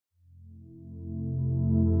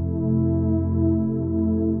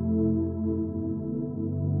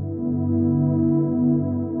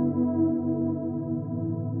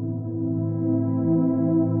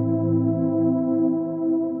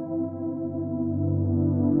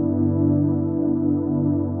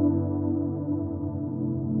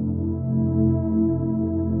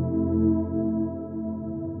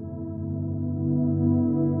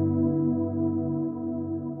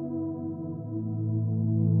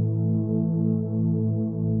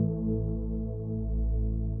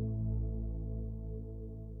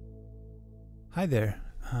Hi there.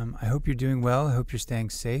 I hope you're doing well. I hope you're staying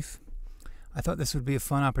safe. I thought this would be a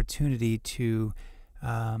fun opportunity to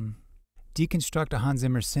deconstruct a Hans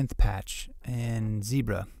Zimmer synth patch in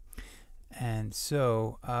Zebra. And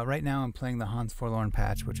so right now I'm playing the Hans Forlorn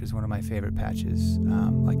patch, which is one of my favorite patches,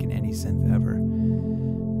 like in any synth ever.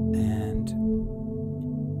 And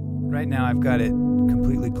right now I've got it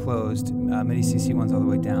completely closed. MIDI CC1's all the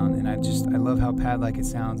way down, and I love how pad-like it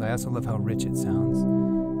sounds. I also love how rich it sounds.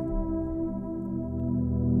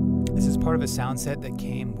 This is part of a sound set that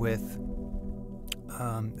came with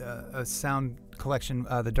a sound collection,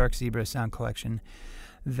 the Dark Zebra sound collection,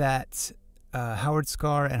 that Howard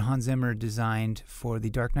Scarr and Hans Zimmer designed for the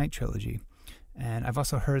Dark Knight trilogy. And I've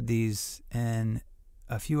also heard these in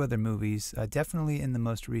a few other movies, definitely in the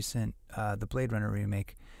most recent, the Blade Runner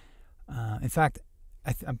remake. In fact,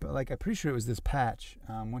 I'm pretty sure it was this patch.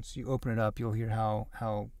 Once you open it up, you'll hear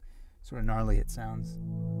how sort of gnarly it sounds.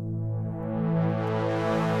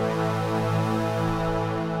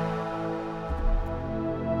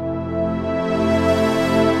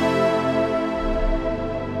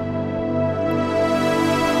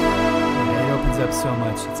 Up so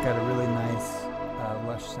much. It's got a really nice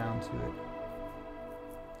lush sound to it.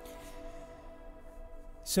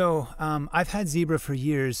 So I've had Zebra for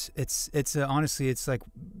years. Honestly, it's like,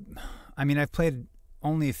 I mean, I've played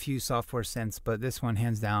only a few software synths, but this one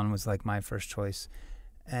hands down was like my first choice.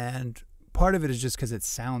 And part of it is just because it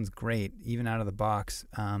sounds great even out of the box.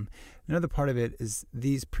 Another part of it is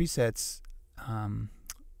these presets.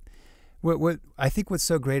 What I think what's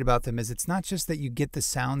so great about them is it's not just that you get the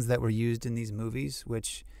sounds that were used in these movies,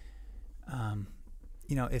 which,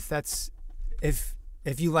 you know, if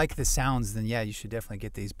you like the sounds, then yeah, you should definitely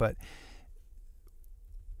get these. But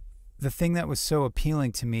the thing that was so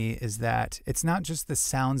appealing to me is that it's not just the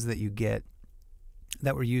sounds that you get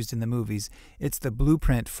that were used in the movies. It's the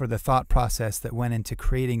blueprint for the thought process that went into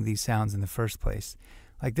creating these sounds in the first place.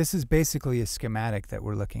 Like, this is basically a schematic that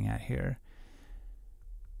we're looking at here.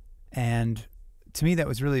 And to me, that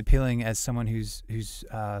was really appealing as someone who's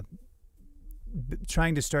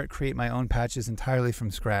trying to create my own patches entirely from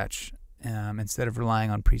scratch, instead of relying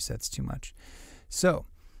on presets too much. So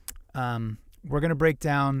we're gonna break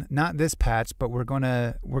down not this patch, but we're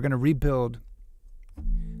gonna rebuild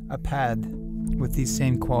a pad with these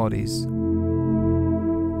same qualities.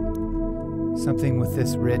 Something with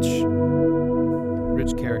this rich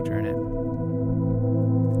character in it.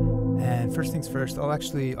 And first things first,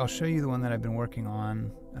 I'll show you the one that I've been working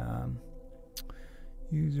on.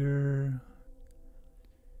 User.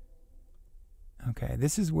 Okay,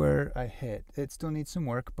 this is where I hit. It still needs some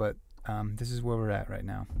work, but this is where we're at right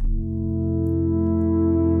now.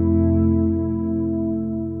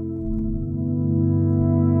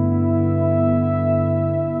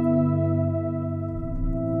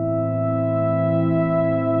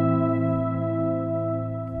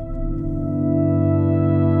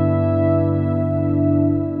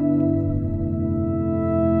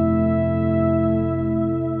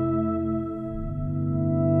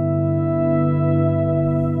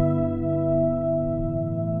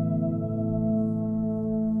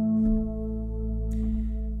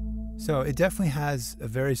 So it definitely has a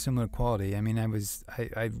very similar quality. I mean, I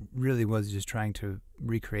really was just trying to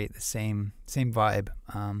recreate the same vibe.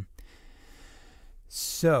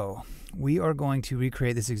 So we are going to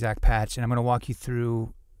recreate this exact patch, and I'm going to walk you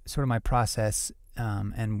through sort of my process,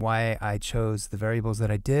 and why I chose the variables that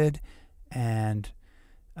I did. And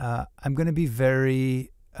I'm going to be very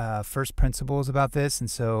first principles about this. And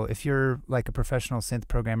so if you're like a professional synth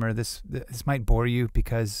programmer, this might bore you,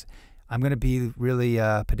 because I'm going to be really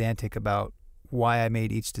pedantic about why I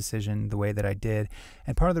made each decision the way that I did.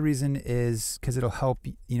 And part of the reason is because it'll help,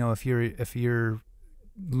 you know, if you're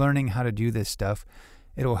learning how to do this stuff,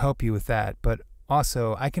 it'll help you with that. But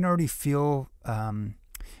also, I can already feel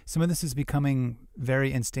some of this is becoming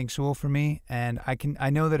very instinctual for me, and I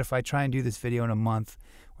know that if I try and do this video in a month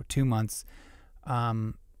or 2 months,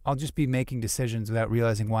 I'll just be making decisions without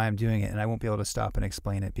realizing why I'm doing it, and I won't be able to stop and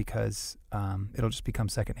explain it, because it'll just become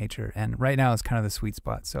second nature. And right now is kind of the sweet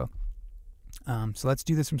spot. So let's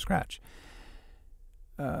do this from scratch.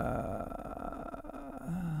 Init.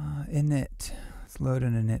 Let's load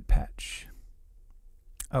an init patch.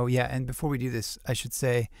 Oh yeah, and before we do this, I should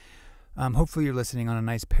say, hopefully you're listening on a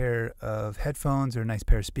nice pair of headphones or a nice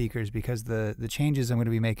pair of speakers, because the changes I'm going to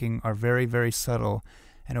be making are very, very subtle,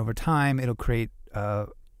 and over time it'll create a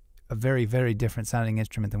very, very different sounding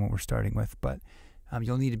instrument than what we're starting with. But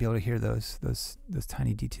you'll need to be able to hear those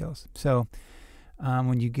tiny details. So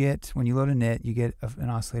when you load a init, you get an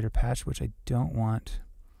oscillator patch, which I don't want.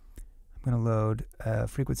 I'm going to load a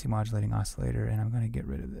frequency modulating oscillator, and I'm going to get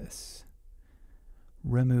rid of this.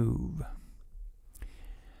 remove.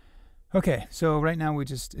 Okay, so right now it's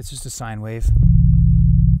just a sine wave.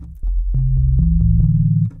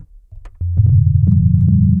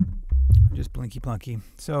 Just blinky plunky.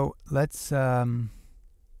 So let's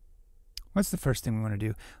what's the first thing we want to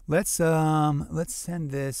do? Let's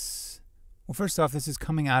send this. Well, first off, this is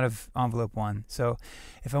coming out of envelope 1. So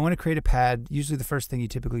if I want to create a pad, usually the first thing you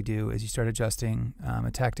typically do is you start adjusting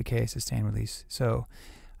attack, decay, sustain, release. So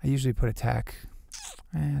I usually put attack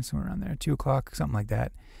somewhere around there, 2 o'clock, something like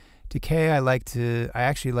that. Decay, I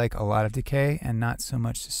actually like a lot of decay and not so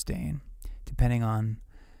much sustain, depending on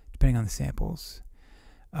the samples.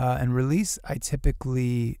 And release, I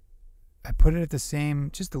put it at the same,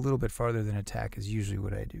 just a little bit farther than attack is usually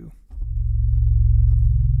what I do.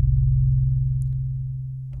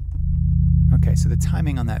 Okay, so the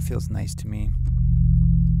timing on that feels nice to me.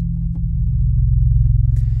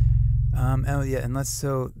 Oh yeah, and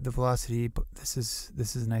so the velocity, this is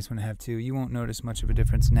a nice one to have too. You won't notice much of a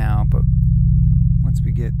difference now, but once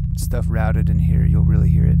we get stuff routed in here, you'll really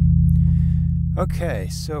hear it. Okay,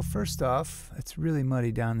 so first off, it's really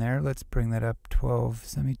muddy down there. Let's bring that up 12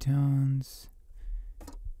 semitones.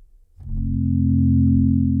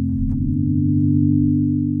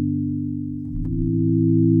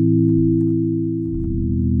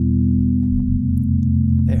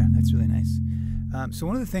 There, that's really nice. So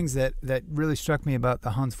one of the things that really struck me about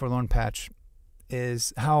the Hans Forlorn patch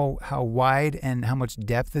is how wide and how much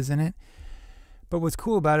depth is in it. But what's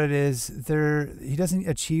cool about it is he doesn't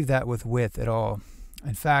achieve that with width at all.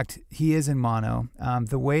 In fact, he is in mono.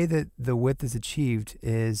 The way that the width is achieved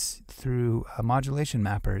is through modulation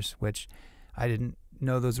mappers, which I didn't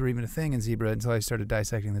know those were even a thing in Zebra until I started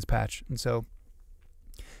dissecting this patch. And so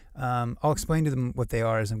I'll explain to them what they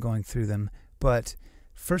are as I'm going through them. But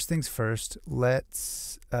first things first, let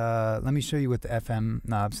me show you what the FM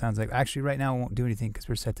knob sounds like. Actually, right now it won't do anything because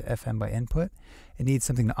we're set to FM by input. It needs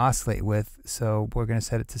something to oscillate with, so we're going to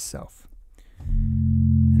set it to self.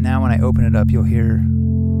 And now when I open it up, you'll hear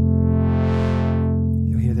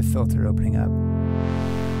the filter opening up.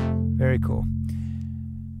 Very cool.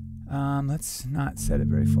 Let's not set it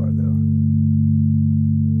very far though.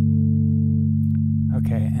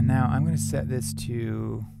 Okay, and now I'm going to set this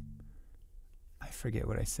to, I forget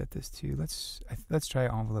what I set this to. Let's try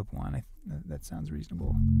envelope 1. That sounds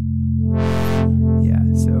reasonable. Yeah,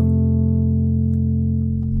 so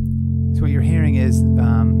what you're hearing is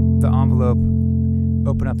the envelope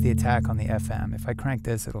open up the attack on the FM. If I crank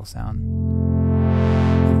this, it'll sound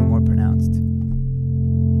even more pronounced.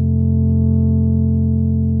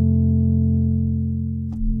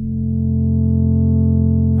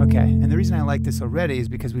 Okay, and the reason I like this already is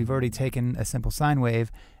because we've already taken a simple sine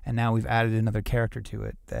wave and now we've added another character to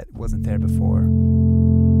it that wasn't there before.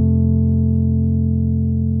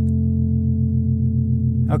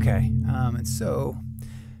 Okay, and so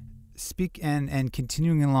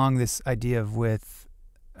continuing along this idea of width,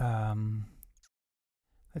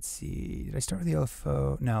 let's see, did I start with the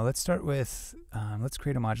LFO? No, let's start with, let's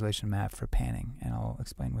create a modulation map for panning, and I'll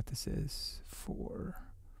explain what this is for.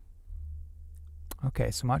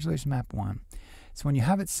 Okay, so modulation map 1. So when you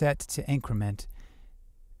have it set to increment,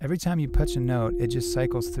 every time you touch a note, it just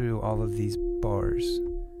cycles through all of these bars,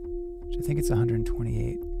 which I think it's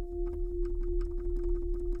 128.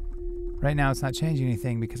 Right now it's not changing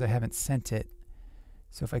anything because I haven't sent it.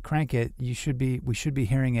 So if I crank it, we should be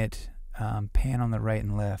hearing it pan on the right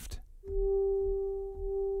and left.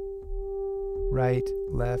 Right,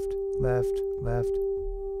 left, left, left,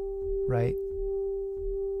 right,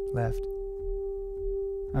 left.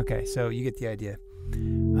 Okay, so you get the idea.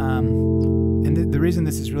 And the reason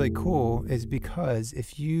this is really cool is because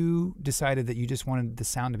if you decided that you just wanted the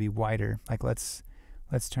sound to be wider, like let's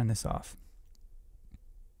turn this off.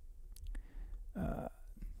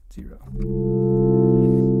 0.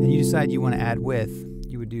 And you decide you want to add width,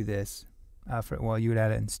 you would do this. You would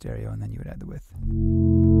add it in stereo and then you would add the width.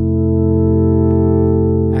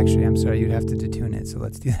 Actually, I'm sorry, you'd have to detune it, so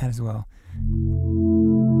let's do that as well.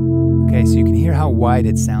 Okay, so you can hear how wide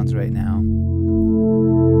it sounds right now.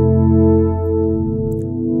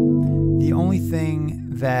 The only thing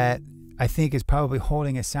that I think is probably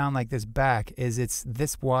holding a sound like this back is it's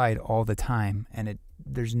this wide all the time, and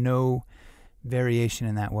there's no variation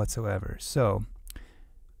in that whatsoever. So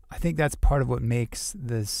I think that's part of what makes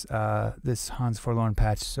this this Hans Forlorn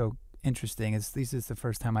patch so interesting. At least it's the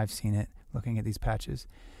first time I've seen it looking at these patches.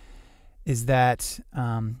 Is that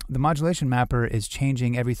the modulation mapper is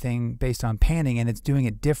changing everything based on panning, and it's doing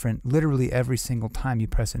it different literally every single time you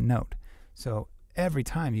press a note. So every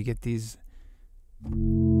time you get these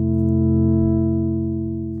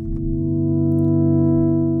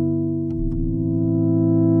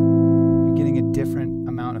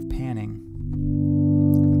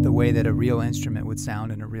real instrument would sound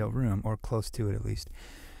in a real room, or close to it at least.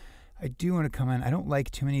 I do want to come in. I don't like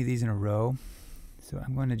too many of these in a row, so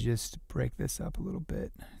I'm going to just break this up a little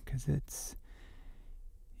bit, because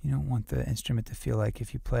you don't want the instrument to feel like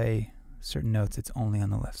if you play certain notes, it's only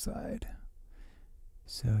on the left side.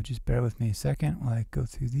 So just bear with me a second while I go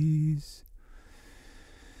through these.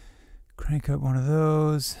 Crank up one of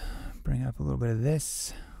those, bring up a little bit of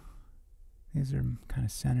this. These are kind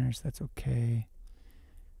of centers, that's okay.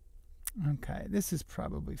 Okay, this is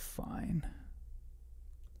probably fine.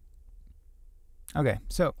 Okay,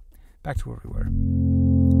 so back to where we were.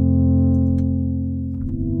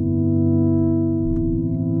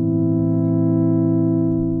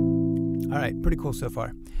 All right, pretty cool so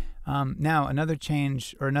far. Now, another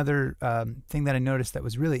change, or another thing that I noticed that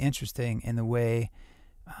was really interesting in the way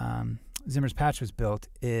Zimmer's patch was built,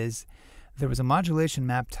 is there was a modulation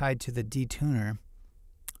map tied to the detuner,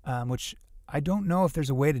 which I don't know if there's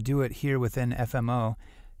a way to do it here within FMO,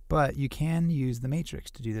 but you can use the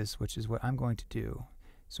matrix to do this, which is what I'm going to do.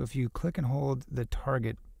 So if you click and hold the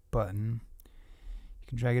target button, you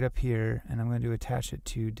can drag it up here, and I'm going to attach it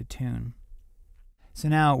to detune. So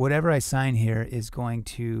now whatever I assign here is going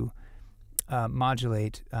to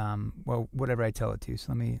modulate, well, whatever I tell it to.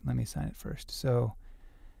 So let me assign it first. So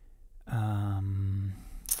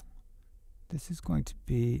this is going to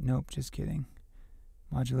be, nope, just kidding,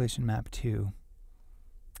 modulation map 2.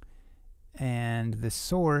 And the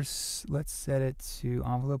source, let's set it to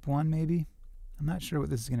envelope 1 maybe. I'm not sure what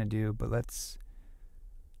this is going to do, but let's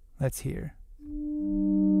hear.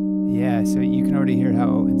 Yeah, so you can already hear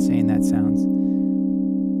how insane that sounds.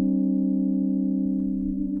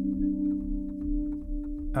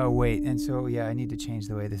 Oh wait, and so yeah, I need to change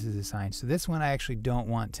the way this is assigned. So this one I actually don't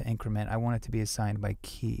want to increment. I want it to be assigned by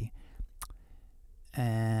key.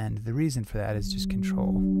 And the reason for that is just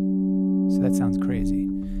control. So that sounds crazy.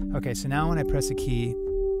 Okay, so now when I press a key,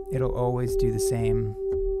 it'll always do the same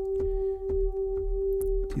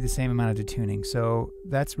amount of detuning. So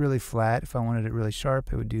that's really flat. If I wanted it really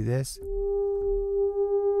sharp, it would do this.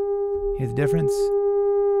 Hear the difference?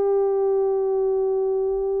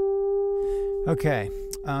 Okay,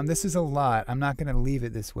 this is a lot. I'm not going to leave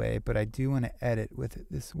it this way, but I do want to edit with it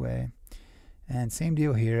this way. And same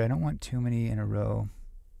deal here. I don't want too many in a row.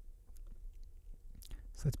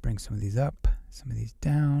 So let's bring some of these up, some of these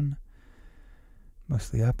down.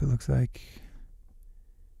 Mostly up, it looks like.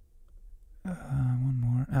 One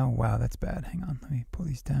more. Oh, wow, that's bad. Hang on. Let me pull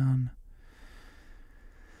these down.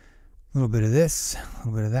 A little bit of this, a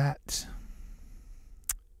little bit of that.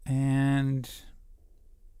 And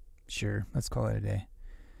sure, let's call it a day.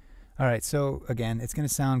 All right, so again, it's going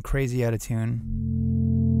to sound crazy out of tune,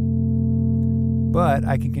 but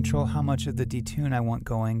I can control how much of the detune I want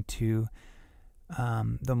going to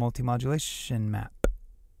the multi-modulation map.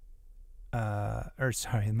 Or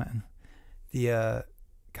sorry, the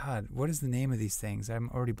God, what is the name of these things? I'm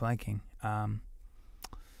already blanking.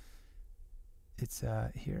 It's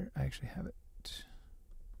here. I actually have it.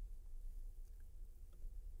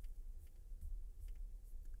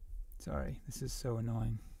 Sorry, this is so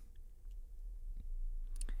annoying.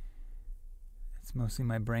 It's mostly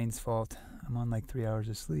my brain's fault. I'm on like 3 hours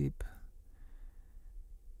of sleep.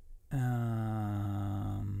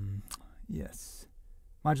 Yes.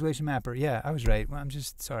 Modulation mapper. Yeah, I was right. Well, I'm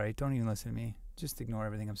just sorry. Don't even listen to me. Just ignore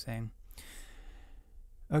everything I'm saying.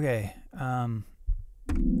 Okay.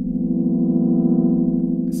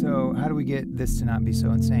 So how do we get this to not be so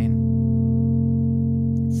insane?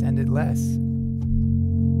 Send it less.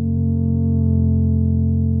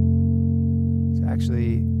 So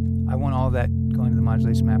actually, I want all that going to the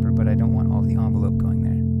modulation mapper, but I don't want all the envelope going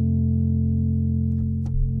there.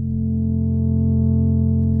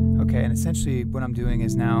 Okay, and essentially what I'm doing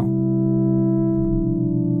is now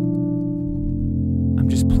I'm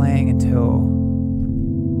just playing until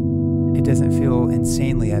it doesn't feel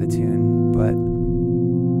insanely out of tune, but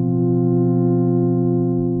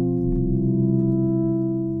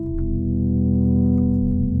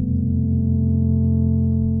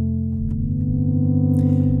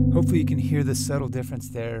hopefully you can hear the subtle difference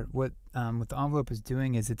there. What the envelope is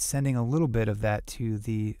doing is it's sending a little bit of that to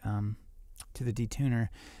the detuner.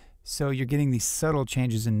 So you're getting these subtle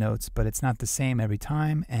changes in notes, but it's not the same every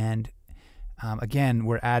time. And again,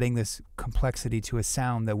 we're adding this complexity to a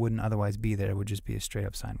sound that wouldn't otherwise be there. It would just be a straight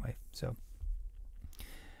up sine wave. So,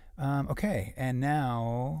 okay. And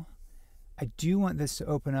now I do want this to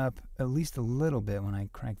open up at least a little bit when I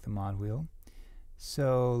crank the mod wheel.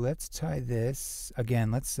 So let's tie this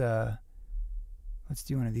again. Let's do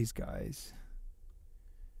one of these guys.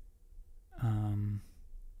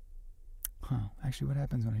 Actually, what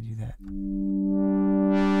happens when I do that?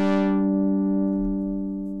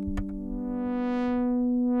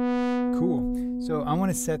 Cool. So I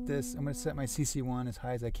want to set this, I'm going to set my CC1 as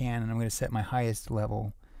high as I can, and I'm going to set my highest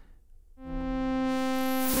level. Oh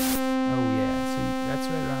yeah, so that's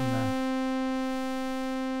right around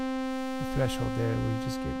the threshold there where you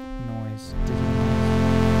just get noise, digital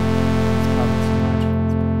noise. It's probably too much.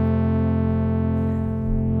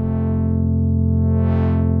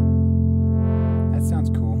 Yeah. That sounds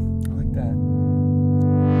cool. I like that.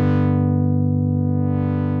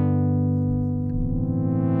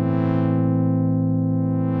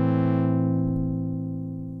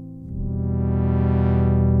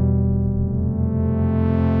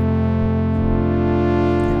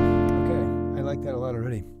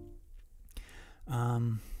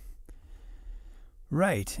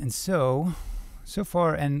 Right, and so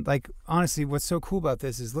far, and like honestly, what's so cool about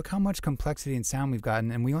this is look how much complexity and sound we've gotten,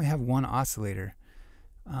 and we only have one oscillator.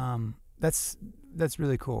 That's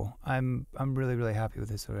really cool. I'm really happy with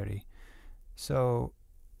this already. So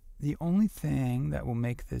the only thing that will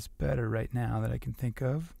make this better right now that I can think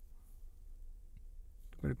of,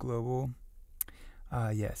 go to global.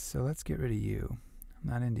 Yes, so let's get rid of you. I'm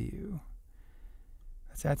not into you.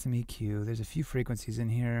 Let's add some EQ. There's a few frequencies in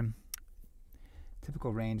here.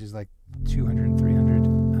 Typical range is like 200 and 300.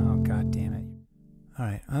 Oh, god damn it. All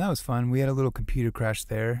right, that was fun. We had a little computer crash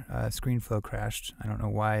there. ScreenFlow crashed. I don't know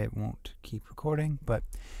why it won't keep recording, but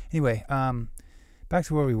anyway, back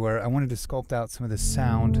to where we were. I wanted to sculpt out some of the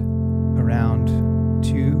sound around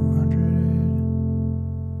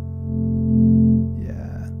 200.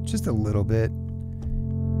 Yeah, just a little bit.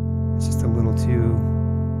 It's just a little too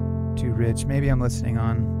rich. Maybe I'm listening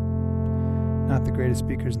on not the greatest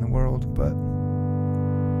speakers in the world, but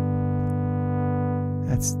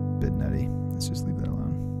that's a bit nutty. Let's just leave that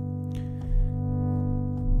alone.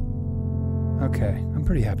 Okay, I'm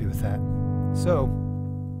pretty happy with that. So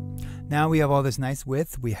now we have all this nice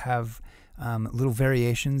width. We have little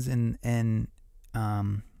variations in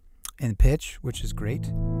pitch, which is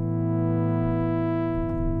great.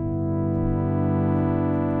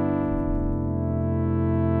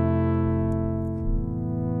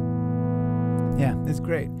 Yeah, it's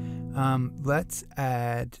great. Let's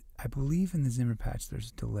add, I believe in the Zimmer patch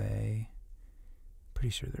there's a delay. Pretty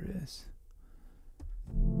sure there is.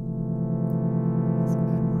 Let's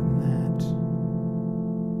add more than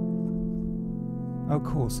that. Oh,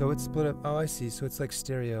 cool. So it's split up. Oh, I see. So it's like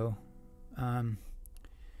stereo.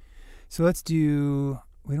 So let's do,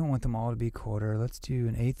 we don't want them all to be quarter. Let's do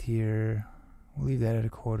an eighth here. We'll leave that at a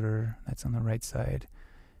quarter. That's on the right side.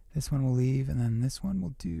 This one we'll leave, and then this one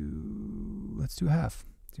we'll do, let's do half.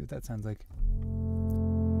 See what that sounds like.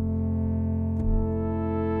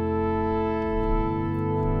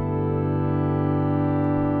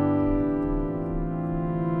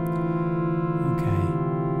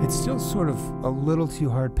 Okay. It's still sort of a little too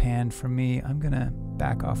hard panned for me. I'm gonna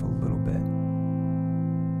back off a little bit.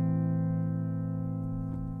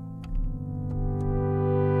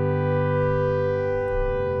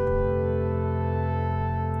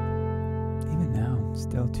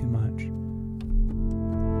 Still too much.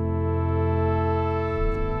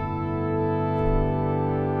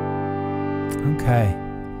 Okay.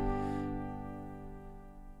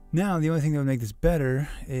 Now the only thing that would make this better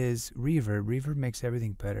is reverb. Reverb makes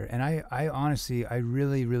everything better. And I honestly, I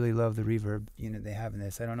really love the reverb unit they have in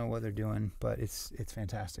this. I don't know what they're doing, but it's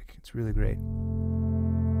fantastic. It's really great. Need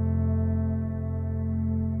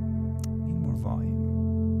more volume.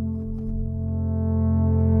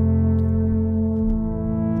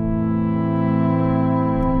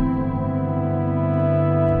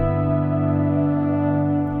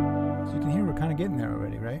 Getting there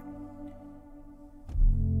already, right?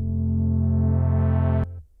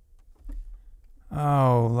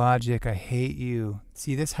 Oh, Logic, I hate you.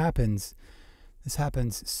 See, this happens. This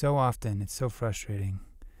happens so often. It's so frustrating.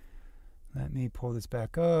 Let me pull this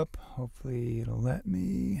back up. Hopefully it'll let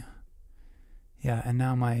me. Yeah, and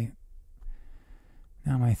now my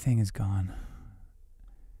thing is gone.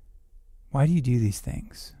 Why do you do these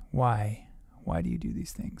things? Why? Why do you do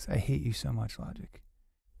these things? I hate you so much, Logic.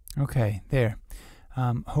 Okay, there.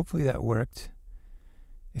 Hopefully that worked.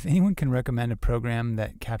 If anyone can recommend a program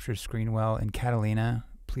that captures screen well in Catalina,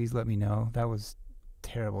 please let me know. That was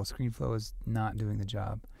terrible. ScreenFlow is not doing the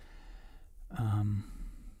job.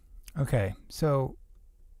 Okay, so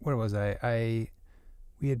where was I?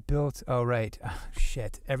 We had built, oh right, oh,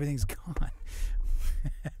 shit, everything's gone.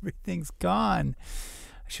 Everything's gone.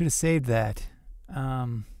 I should have saved that.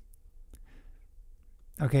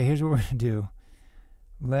 Okay, here's what we're gonna do.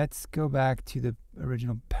 Let's go back to the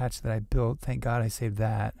original patch that I built. Thank God I saved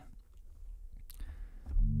that.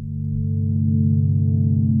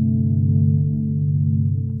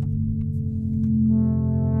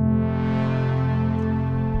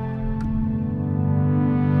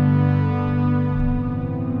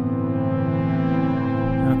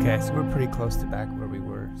 so we're pretty close to back where we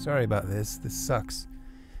were. Sorry about this. This sucks.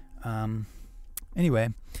 Anyway,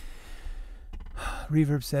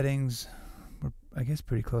 reverb settings were, I guess,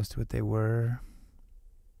 pretty close to what they were.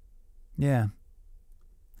 Yeah.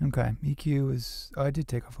 Okay. EQ is... Oh, I did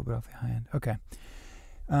take off a little bit off the high end. Okay.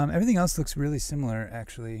 Everything else looks really similar,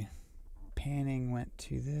 actually. Panning went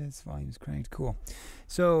to this. Volume's cranked. Cool.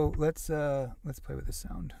 So let's play with the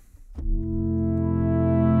sound.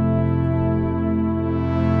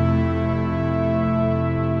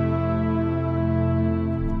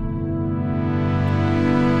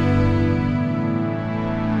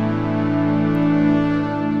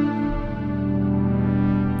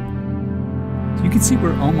 So you can see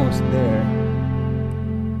we're almost there.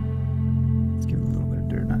 Let's give it a little bit of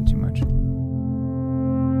dirt, not too much.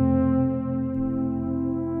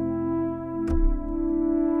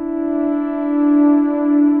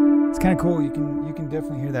 It's kind of cool. You can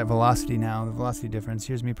definitely hear that velocity now, the velocity difference.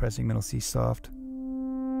 Here's me pressing middle C soft.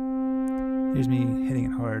 Here's me hitting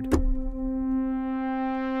it hard. You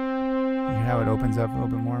hear how it opens up a little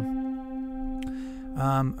bit more.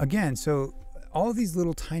 Again, so all of these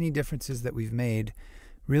little tiny differences that we've made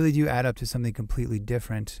really do add up to something completely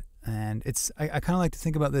different. And I kind of like to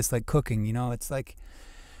think about this like cooking, you know. It's like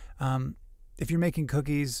if you're making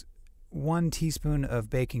cookies, 1 teaspoon of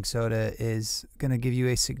baking soda is going to give you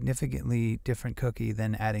a significantly different cookie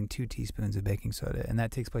than adding 2 teaspoons of baking soda. And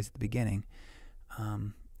that takes place at the beginning.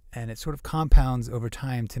 And it sort of compounds over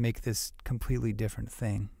time to make this completely different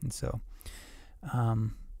thing. And so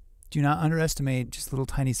do not underestimate just little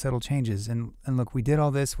tiny subtle changes. And look, we did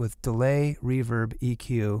all this with delay, reverb,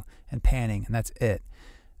 EQ, and panning, and that's it.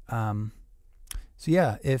 So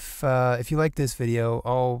yeah, if you like this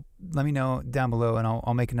video, let me know down below, and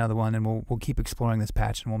I'll make another one, and we'll keep exploring this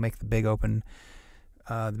patch, and we'll make the big open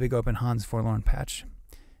Hans Forlorn patch.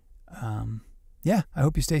 Yeah, I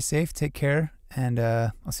hope you stay safe, take care, and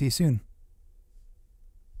I'll see you soon.